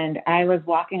 and I was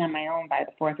walking on my own by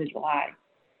the 4th of July.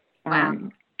 Wow.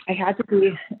 I had to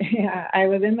be. Yeah, I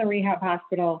was in the rehab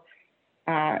hospital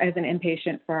as an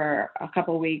inpatient for a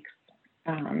couple of weeks.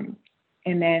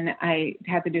 And then I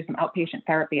had to do some outpatient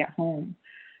therapy at home.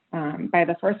 By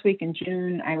the first week in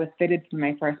June, I was fitted for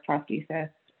my first prosthesis,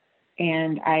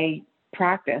 and I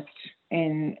practiced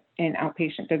in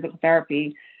outpatient physical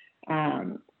therapy,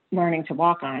 learning to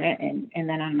walk on it, and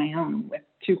then on my own with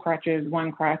 2 crutches,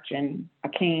 1 crutch, and a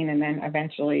cane, and then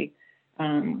eventually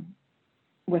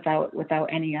without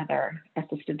any other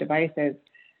assistive devices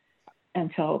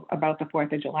until about the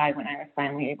 4th of July, when I was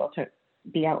finally able to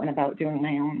be out and about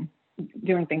doing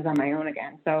things on my own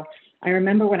again. So I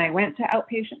remember when I went to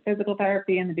outpatient physical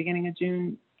therapy in the beginning of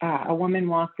June, a woman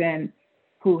walked in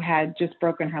who had just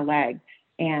broken her leg,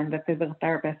 and the physical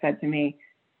therapist said to me,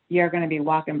 "You're going to be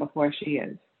walking before she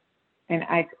is." And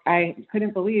I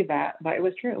couldn't believe that, but it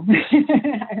was true.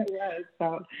 It was.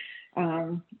 So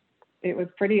it was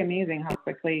pretty amazing how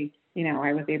quickly,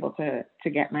 I was able to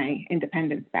get my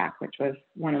independence back, which was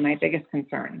one of my biggest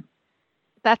concerns.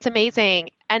 That's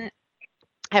amazing. And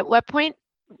at what point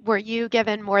were you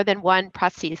given more than one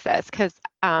prosthesis? Because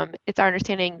it's our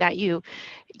understanding that you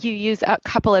use a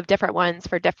couple of different ones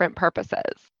for different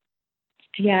purposes.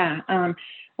 Yeah.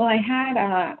 Well,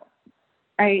 I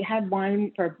had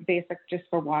one for basic, just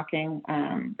for walking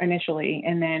initially,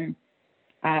 and then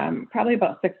probably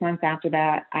about 6 months after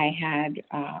that, I had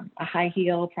a high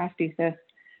heel prosthesis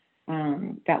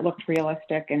that looked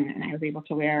realistic, and I was able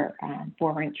to wear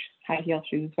 4-inch high heel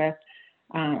shoes with.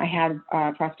 I had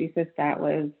a prosthesis that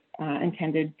was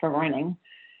intended for running,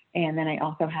 and then I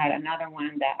also had another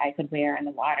one that I could wear in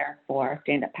the water for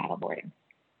stand-up paddleboarding.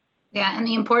 Yeah, and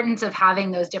the importance of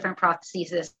having those different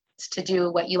prostheses to do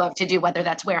what you love to do, whether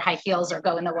that's wear high heels or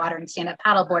go in the water and stand up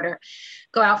paddleboard or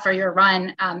go out for your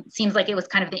run, seems like it was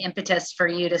kind of the impetus for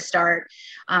you to start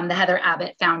the Heather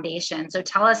Abbott Foundation. So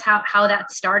tell us how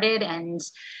that started and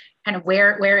kind of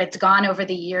where it's gone over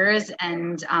the years,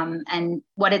 and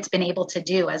what it's been able to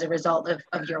do as a result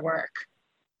of your work.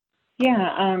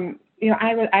 Yeah,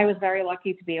 I was very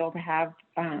lucky to be able to have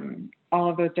all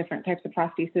of those different types of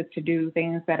prostheses to do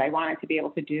things that I wanted to be able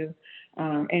to do.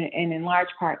 And in large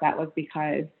part, that was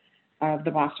because of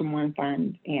the Boston One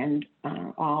Fund and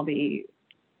all the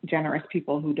generous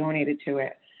people who donated to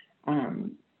it,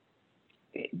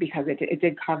 because it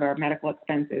did cover medical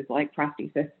expenses like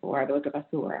prosthesis for those of us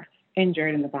who were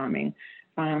injured in the bombing,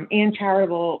 and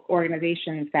charitable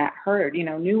organizations that heard,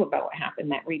 knew about what happened,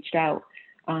 that reached out,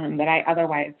 that I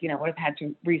otherwise, would have had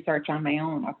to research on my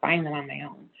own or find them on my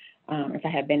own if I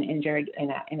had been injured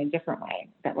in a different way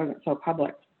that wasn't so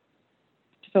public.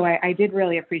 So I did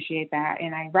really appreciate that,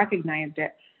 and I recognized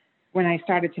it when I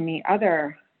started to meet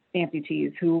other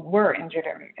amputees who were injured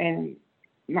in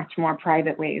much more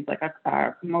private ways, like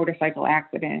a motorcycle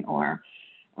accident or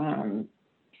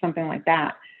something like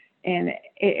that. And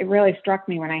it really struck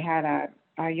me when I had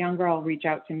a young girl reach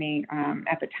out to me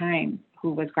at the time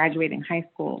who was graduating high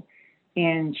school,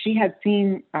 and she had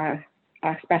seen a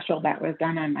special that was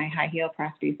done on my high heel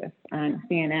prosthesis on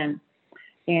CNN,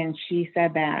 and she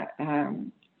said that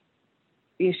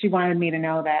she wanted me to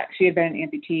know that she had been an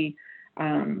amputee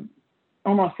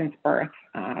almost since birth,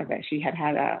 that she had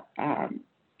a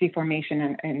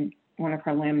deformation in one of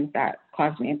her limbs that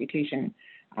caused an amputation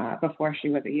before she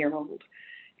was a year old.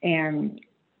 And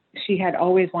she had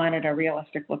always wanted a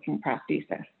realistic looking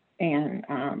prosthesis. And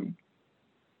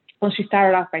well, she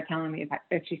started off by telling me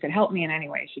if she could help me in any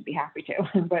way, she'd be happy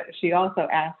to. But she also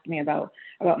asked me about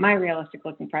my realistic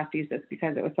looking prosthesis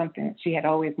because it was something that she had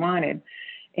always wanted.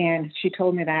 And she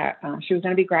told me that she was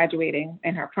going to be graduating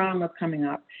and her prom was coming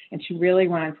up, and she really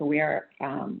wanted to wear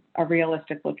a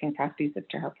realistic looking prosthesis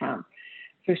to her prom.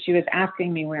 So she was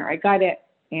asking me where I got it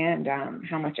and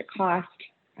how much it cost,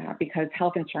 because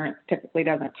health insurance typically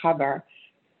doesn't cover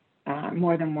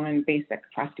more than one basic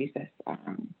prosthesis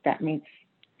that meets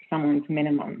someone's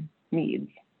minimum needs.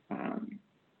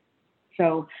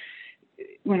 So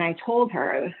when I told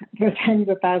her the tens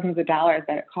of thousands of dollars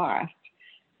that it cost,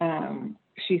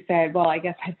 she said, well, I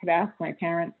guess I could ask my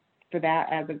parents for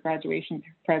that as a graduation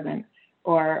present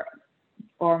or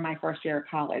my first year of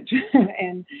college.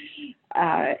 And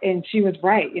she was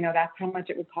right. That's how much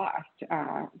it would cost.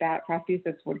 That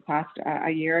prosthesis would cost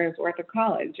a year's worth of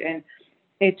college. And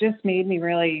it just made me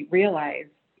really realize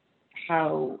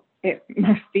how it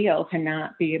must feel to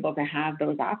not be able to have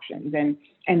those options.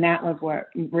 And that was what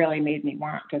really made me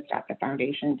want to start the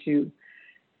foundation, to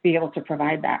be able to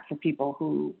provide that for people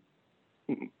who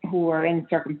are in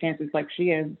circumstances like she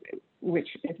is, which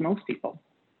is most people.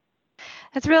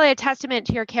 That's really a testament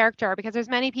to your character, because there's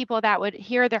many people that would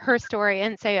hear her story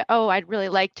and say, oh, I'd really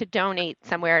like to donate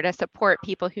somewhere to support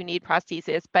people who need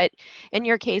prosthesis. But in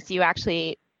your case, you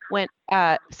actually went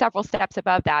several steps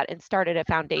above that and started a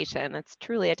foundation. That's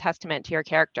truly a testament to your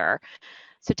character.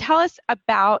 So tell us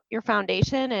about your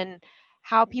foundation and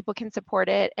how people can support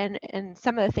it, and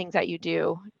some of the things that you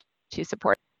do to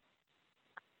support it.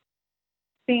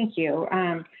 Thank you.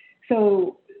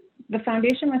 So the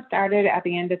foundation was started at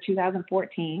the end of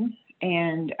 2014,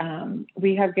 and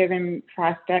we have given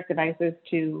prosthetic devices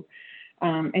to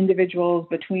individuals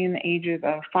between the ages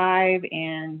of 5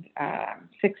 and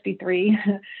 63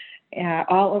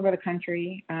 all over the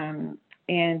country.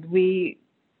 And we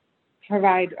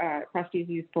provide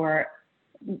prostheses for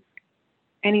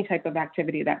any type of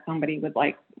activity that somebody would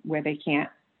like, where they can't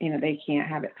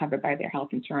have it covered by their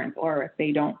health insurance, or if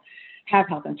they don't have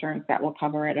health insurance that will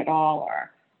cover it at all,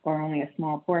 or only a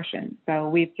small portion. So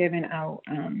we've given out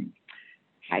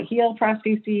high heel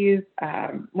prostheses,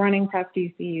 running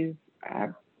prostheses,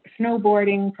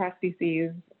 snowboarding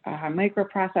prostheses,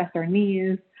 microprocessor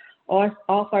knees,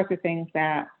 all sorts of things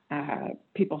that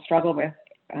people struggle with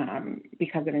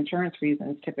because of insurance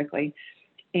reasons typically.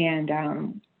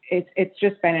 And it's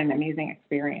just been an amazing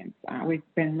experience. We've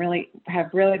been really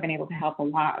been able to help a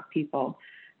lot of people.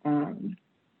 And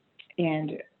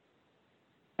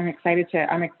I'm excited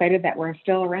that we're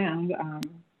still around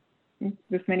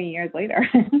this many years later.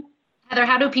 Heather,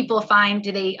 how do people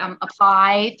do they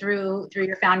apply through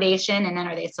your foundation, and then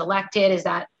are they selected? Is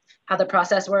that how the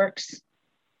process works?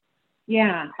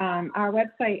 Yeah, our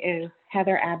website is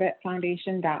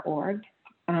heatherabbotfoundation.org.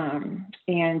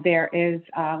 And there is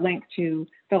a link to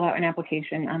fill out an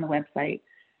application on the website.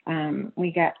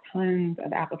 We get tons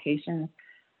of applications,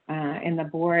 and the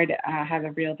board has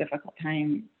a real difficult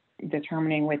time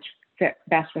determining which fit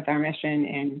best with our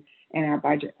mission and our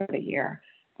budget for the year.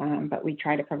 But we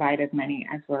try to provide as many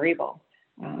as we're able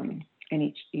in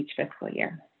each fiscal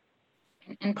year.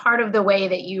 And part of the way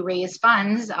that you raise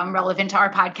funds relevant to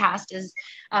our podcast is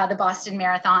the Boston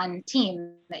Marathon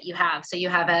team that you have. So you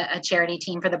have a charity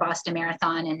team for the Boston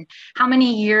Marathon. And how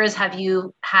many years have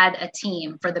you had a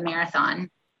team for the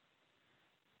marathon?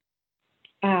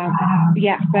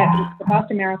 Yeah, but the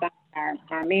Boston Marathon is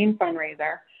our main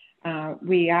fundraiser.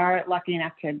 We are lucky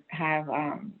enough to have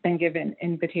been given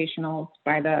invitationals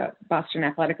by the Boston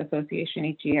Athletic Association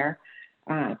each year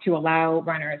to allow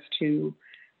runners to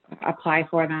apply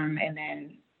for them and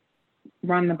then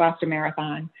run the Boston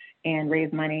Marathon and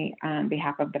raise money on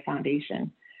behalf of the foundation.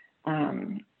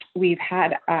 We've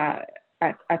had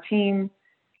a team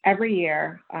every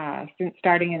year since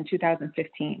starting in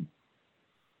 2015.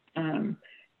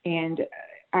 And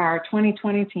our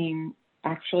 2020 team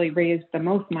actually raised the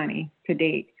most money to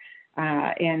date.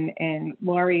 And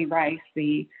Lori Rice,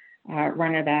 the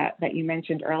runner that you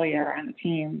mentioned earlier on the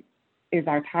team, is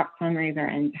our top fundraiser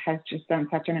and has just done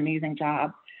such an amazing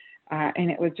job. And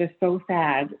it was just so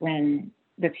sad when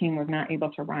the team was not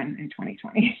able to run in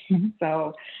 2020.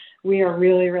 So we are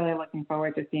really, really looking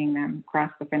forward to seeing them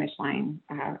cross the finish line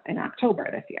in October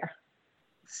this year.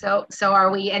 So are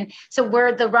we. And so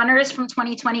were the runners from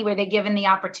 2020, were they given the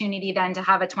opportunity then to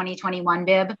have a 2021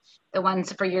 bib, the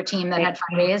ones for your team that had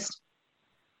fundraised?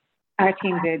 Our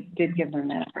team did give them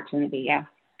that opportunity, yeah.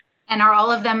 And are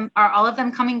all of them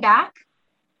coming back?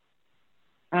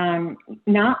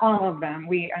 Not all of them.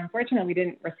 Unfortunately, we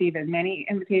didn't receive as many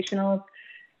invitationals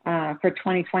for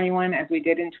 2021 as we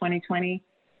did in 2020,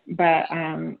 but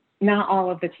not all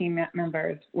of the team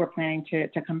members were planning to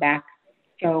come back.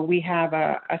 So we have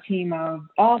a team of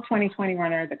all 2020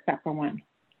 runners except for one.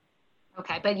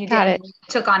 Okay, but you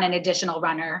took on an additional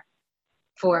runner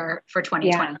for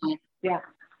 2021. Yeah,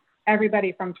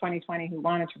 everybody from 2020 who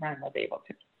wanted to run was able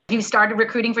to. Have you started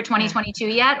recruiting for 2022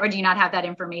 yet, or do you not have that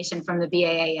information from the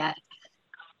BAA yet?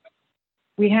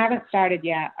 We haven't started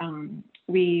yet.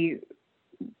 We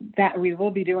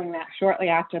will be doing that shortly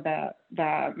after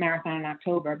the marathon in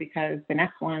October, because the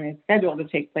next one is scheduled to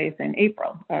take place in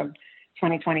April of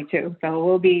 2022. So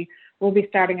we'll be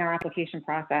starting our application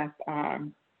process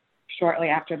shortly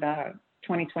after the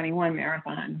 2021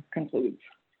 marathon concludes.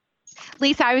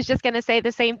 Lisa, I was just going to say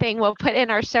the same thing. We'll put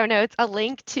in our show notes a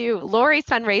link to Lori's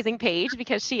fundraising page,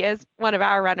 because she is one of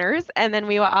our runners. And then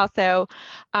we will also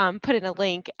put in a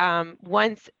link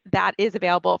once that is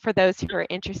available for those who are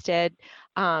interested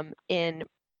in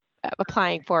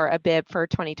applying for a bib for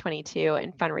 2022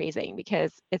 and fundraising,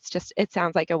 because it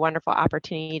sounds like a wonderful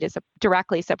opportunity to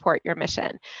directly support your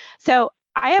mission. So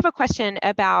I have a question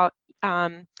about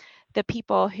the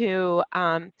people who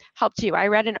helped you. I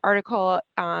read an article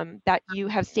that you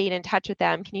have stayed in touch with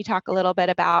them. Can you talk a little bit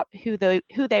about who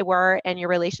they were and your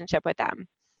relationship with them?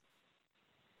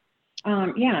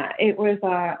 Yeah, it was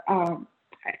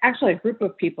actually a group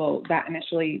of people that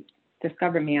initially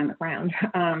discovered me on the ground,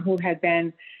 who had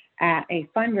been at a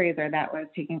fundraiser that was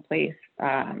taking place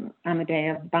on the day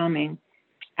of bombing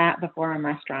at the Forum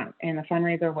Restaurant. And the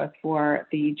fundraiser was for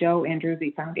the Joe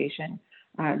Andruzzi Foundation.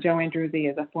 Joe Andruzzi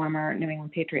is a former New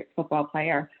England Patriots football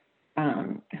player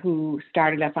who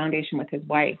started a foundation with his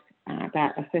wife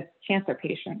that assists cancer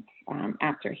patients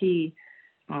after he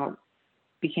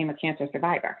became a cancer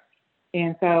survivor.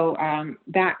 And so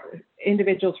that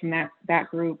individuals from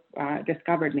that group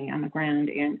discovered me on the ground,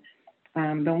 and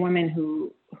the woman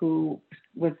who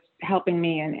was helping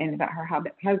me and got her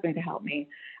husband to help me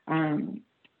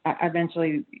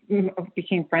eventually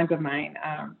became friends of mine.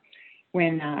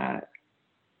 When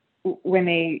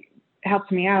they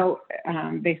helped me out,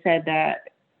 they said that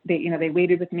they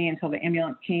waited with me until the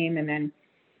ambulance came, and then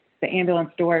the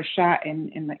ambulance doors shut,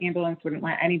 and the ambulance wouldn't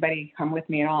let anybody come with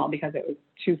me at all because it was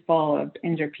too full of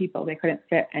injured people. They couldn't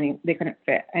fit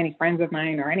any friends of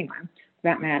mine or anyone for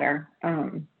that matter.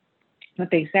 But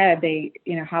they said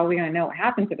how are we going to know what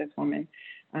happened to this woman?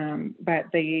 But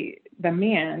the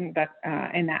man that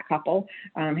in that couple,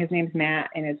 his name's Matt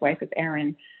and his wife is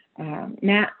Erin.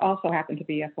 Matt also happened to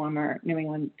be a former New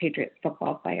England Patriots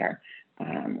football player.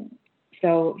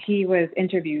 So he was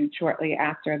interviewed shortly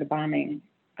after the bombing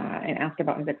and asked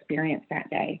about his experience that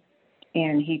day.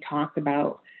 And he talked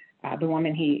about the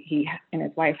woman he and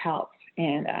his wife helped.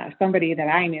 And somebody that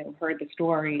I knew heard the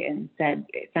story and said,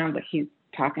 it sounds like he's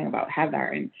talking about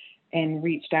Heather, and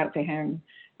reached out to him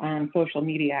on social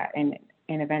media, and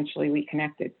eventually we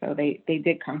connected. So they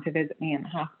did come to visit me in the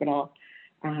hospital,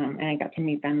 and I got to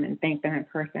meet them and thank them in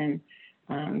person.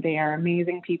 They are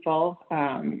amazing people.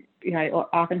 I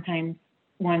oftentimes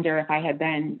wonder if I had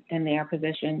been in their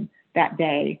position that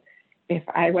day, if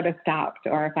I would have stopped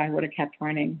or if I would have kept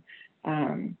running.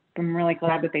 I'm really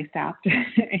glad that they stopped,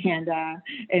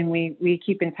 and we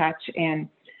keep in touch. And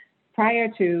prior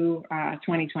to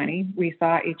 2020, we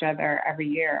saw each other every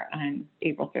year on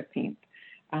April 15th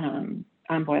on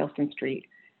Boylston Street.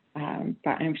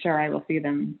 But I'm sure I will see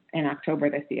them in October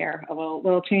this year. A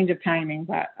little change of timing,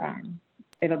 but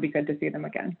it'll be good to see them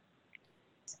again.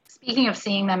 Speaking of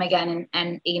seeing them again,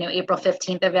 and April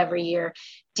 15th of every year,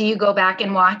 do you go back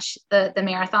and watch the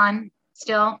marathon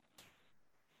still?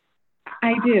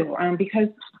 I do,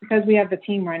 because we have the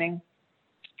team running.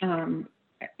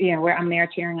 Where I'm there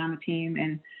cheering on the team,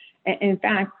 and in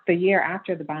fact, the year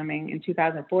after the bombing in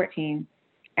 2014,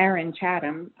 Erin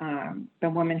Chatham, the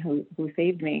woman who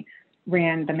saved me,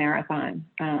 ran the marathon.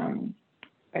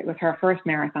 It was her first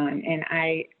marathon, and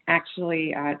I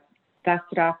actually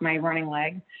dusted off my running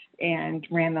leg and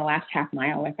ran the last half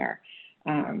mile with her.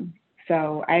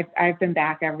 So I've been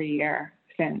back every year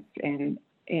since, and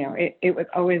it was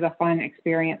always a fun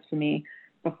experience for me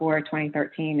before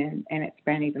 2013, and it's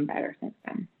been even better since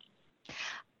then.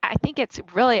 I think it's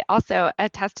really also a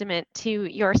testament to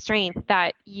your strength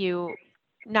that you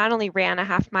not only ran a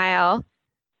half mile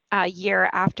a year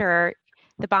after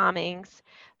the bombings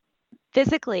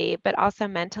physically, but also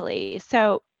mentally.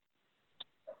 So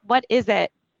what is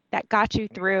it that got you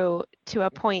through to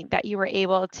a point that you were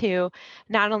able to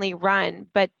not only run,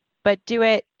 but do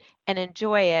it and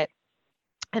enjoy it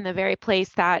in the very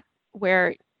place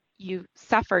where you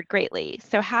suffered greatly?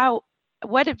 So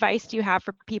what advice do you have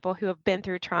for people who have been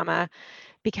through trauma?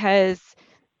 Because,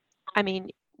 I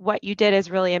mean, what you did is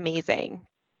really amazing,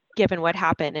 given what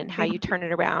happened and how you turned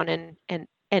it around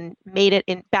and made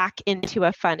it back into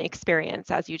a fun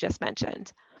experience, as you just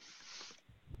mentioned.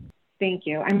 Thank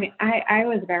you. I mean, I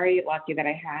was very lucky that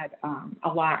I had a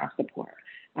lot of support.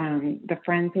 The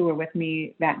friends who were with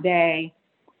me that day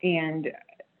and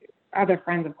other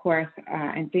friends, of course,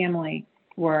 and family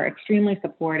were extremely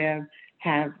supportive,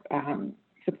 have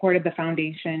supported the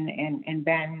foundation and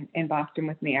been in Boston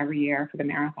with me every year for the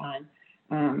marathon.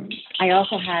 I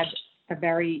also had a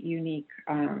very unique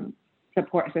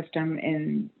support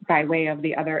system by way of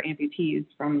the other amputees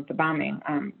from the bombing.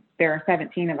 There are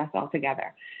 17 of us all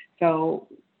together. So,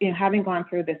 having gone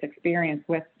through this experience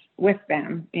with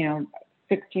them,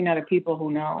 16 other people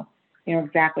who know,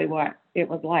 exactly what it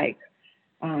was like,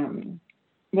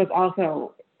 was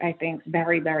also, I think,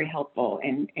 very, very helpful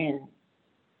in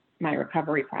my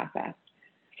recovery process.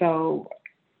 So,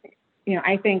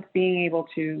 I think being able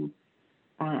to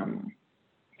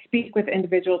speak with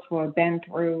individuals who have been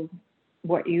through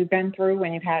what you've been through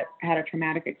when you've had a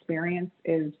traumatic experience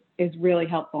is really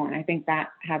helpful. And I think that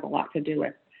has a lot to do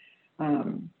with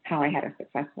how I had a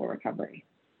successful recovery.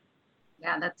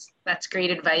 Yeah, that's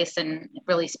great advice, and it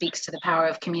really speaks to the power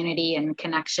of community and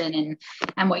connection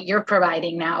and what you're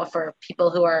providing now for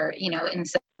people who are, in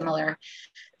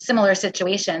similar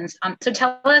situations. So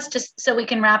tell us, just so we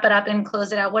can wrap it up and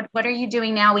close it out, what are you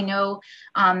doing now? We know,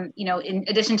 in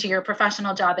addition to your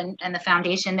professional job and the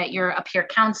foundation, that you're a peer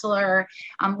counselor.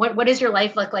 What does your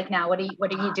life look like now? What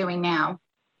are you doing now?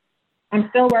 I'm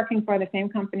still working for the same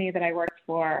company that I worked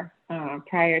for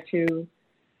prior to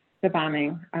the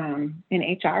bombing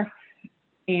in HR.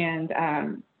 And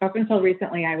up until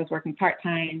recently, I was working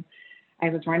part-time. I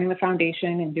was running the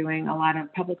foundation and doing a lot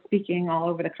of public speaking all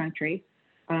over the country.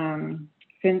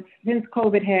 Since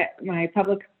COVID hit, my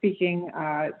public speaking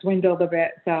dwindled a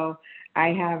bit, so I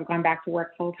have gone back to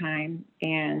work full-time,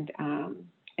 and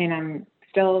I'm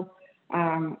still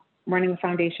running the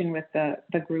foundation with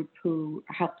the group who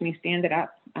helped me stand it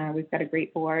up. We've got a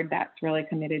great board that's really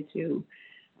committed to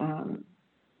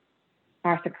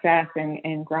our success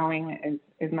and growing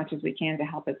as much as we can to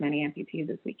help as many amputees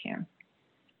as we can.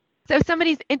 So if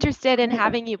somebody's interested in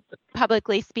having you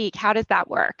publicly speak, how does that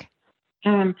work?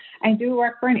 I do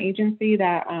work for an agency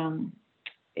that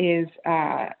is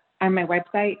on my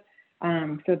website.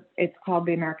 So it's called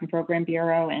the American Program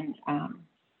Bureau, and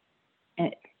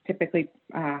typically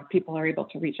people are able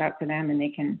to reach out to them and they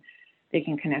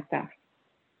can connect us.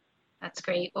 That's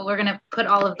great. Well, we're going to put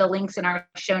all of the links in our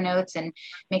show notes and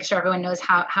make sure everyone knows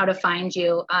how to find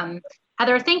you.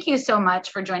 Heather, thank you so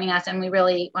much for joining us. And we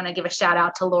really want to give a shout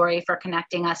out to Lori for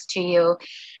connecting us to you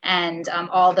and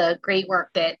all the great work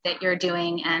that you're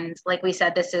doing. And like we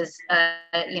said, this is,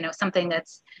 something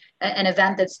that's an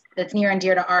event that's near and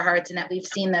dear to our hearts, and that we've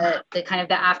seen the kind of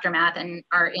the aftermath and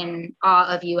are in awe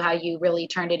of you, how you really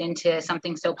turned it into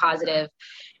something so positive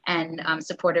and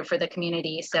supportive for the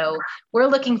community. So we're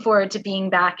looking forward to being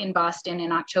back in Boston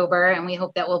in October, and we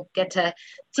hope that we'll get to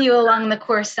see you along the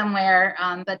course somewhere.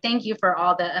 But thank you for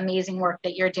all the amazing work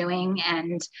that you're doing,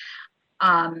 and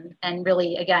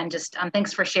really, again, just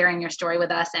thanks for sharing your story with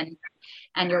us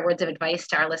and your words of advice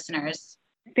to our listeners.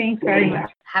 Thanks very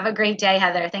much. Have a great day,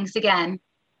 Heather. Thanks again.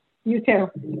 You too.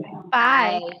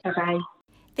 Bye. Bye-bye.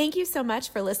 Thank you so much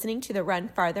for listening to the Run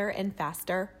Farther and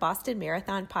Faster Boston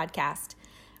Marathon podcast.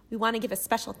 We want to give a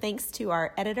special thanks to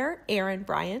our editor, Aaron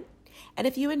Bryant. And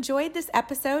if you enjoyed this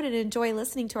episode and enjoy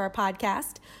listening to our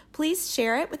podcast, please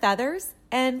share it with others,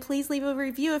 and please leave a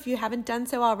review if you haven't done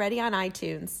so already on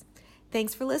iTunes.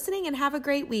 Thanks for listening, and have a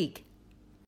great week.